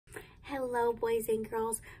Hello, boys and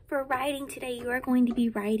girls. For writing today, you are going to be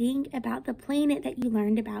writing about the planet that you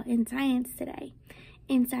learned about in science today.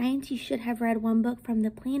 In science, you should have read one book from the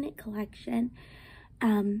planet collection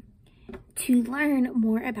to learn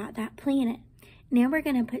more about that planet. Now we're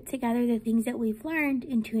going to put together the things that we've learned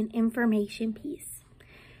into an information piece.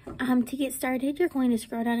 To get started, you're going to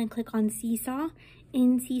scroll down and click on Seesaw.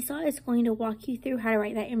 In Seesaw, it's going to walk you through how to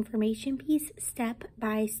write that information piece step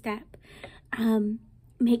by step.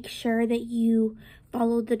 Make sure that you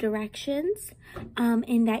follow the directions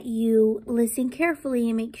and that you listen carefully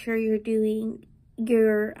and make sure you're doing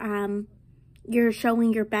you're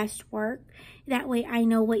showing your best work. That way I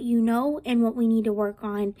know what you know and what we need to work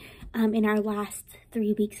on in our last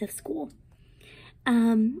 3 weeks of school.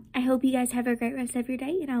 I hope you guys have a great rest of your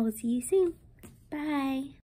day, and I will see you soon. Bye.